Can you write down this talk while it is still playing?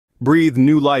Breathe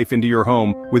new life into your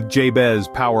home with Jabez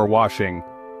Power Washing.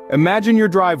 Imagine your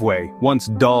driveway, once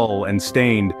dull and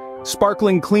stained,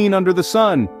 sparkling clean under the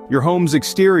sun, your home's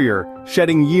exterior,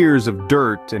 shedding years of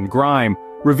dirt and grime,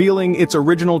 revealing its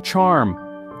original charm.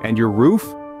 And your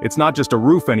roof? It's not just a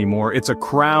roof anymore, it's a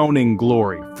crowning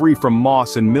glory, free from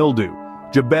moss and mildew.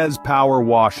 Jabez Power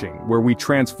Washing, where we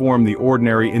transform the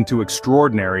ordinary into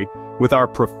extraordinary with our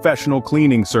professional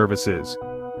cleaning services.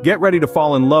 Get ready to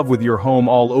fall in love with your home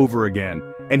all over again,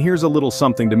 and here's a little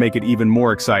something to make it even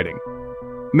more exciting.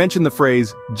 Mention the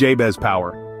phrase Jabez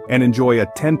Power and enjoy a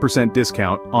 10%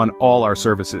 discount on all our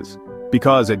services.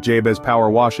 Because at Jabez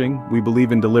Power Washing, we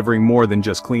believe in delivering more than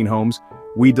just clean homes,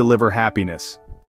 we deliver happiness.